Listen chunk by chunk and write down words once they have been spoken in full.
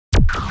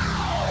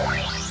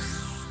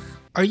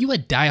Are you a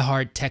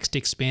diehard text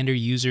expander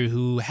user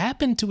who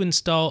happened to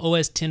install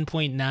OS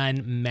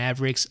 10.9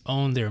 Mavericks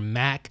on their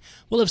Mac?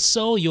 Well, if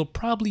so, you'll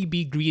probably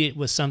be greeted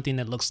with something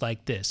that looks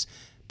like this.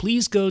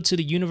 Please go to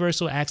the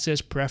Universal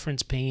Access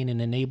Preference pane and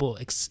enable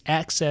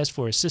access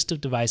for assistive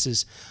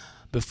devices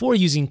before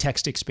using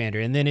Text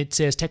Expander. And then it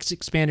says Text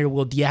Expander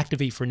will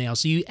deactivate for now.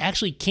 So you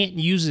actually can't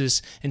use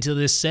this until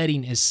this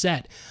setting is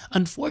set.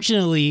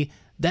 Unfortunately,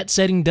 that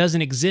setting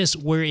doesn't exist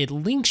where it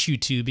links you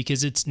to,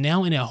 because it's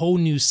now in a whole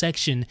new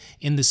section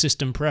in the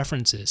system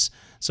preferences.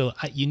 So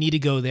you need to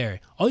go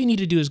there. All you need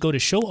to do is go to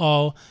Show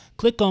All,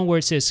 click on where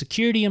it says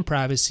Security and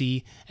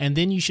Privacy, and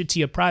then you should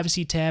see a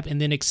Privacy tab and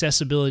then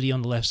Accessibility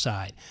on the left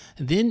side.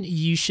 And then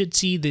you should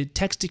see the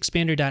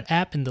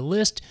TextExpander.app in the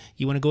list.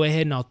 You want to go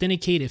ahead and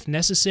authenticate if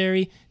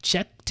necessary.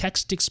 Check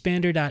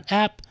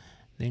TextExpander.app,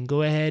 then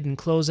go ahead and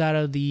close out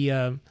of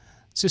the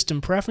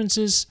system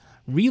preferences.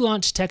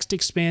 Relaunch Text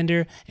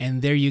Expander,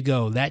 and there you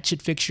go. That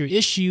should fix your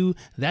issue.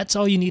 That's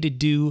all you need to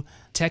do.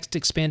 Text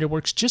Expander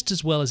works just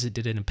as well as it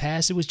did in the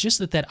past. It was just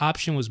that that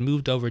option was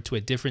moved over to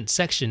a different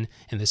section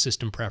in the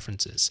system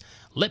preferences.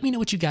 Let me know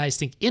what you guys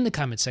think in the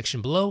comment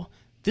section below.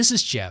 This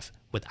is Jeff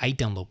with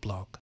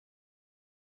iDownloadBlog.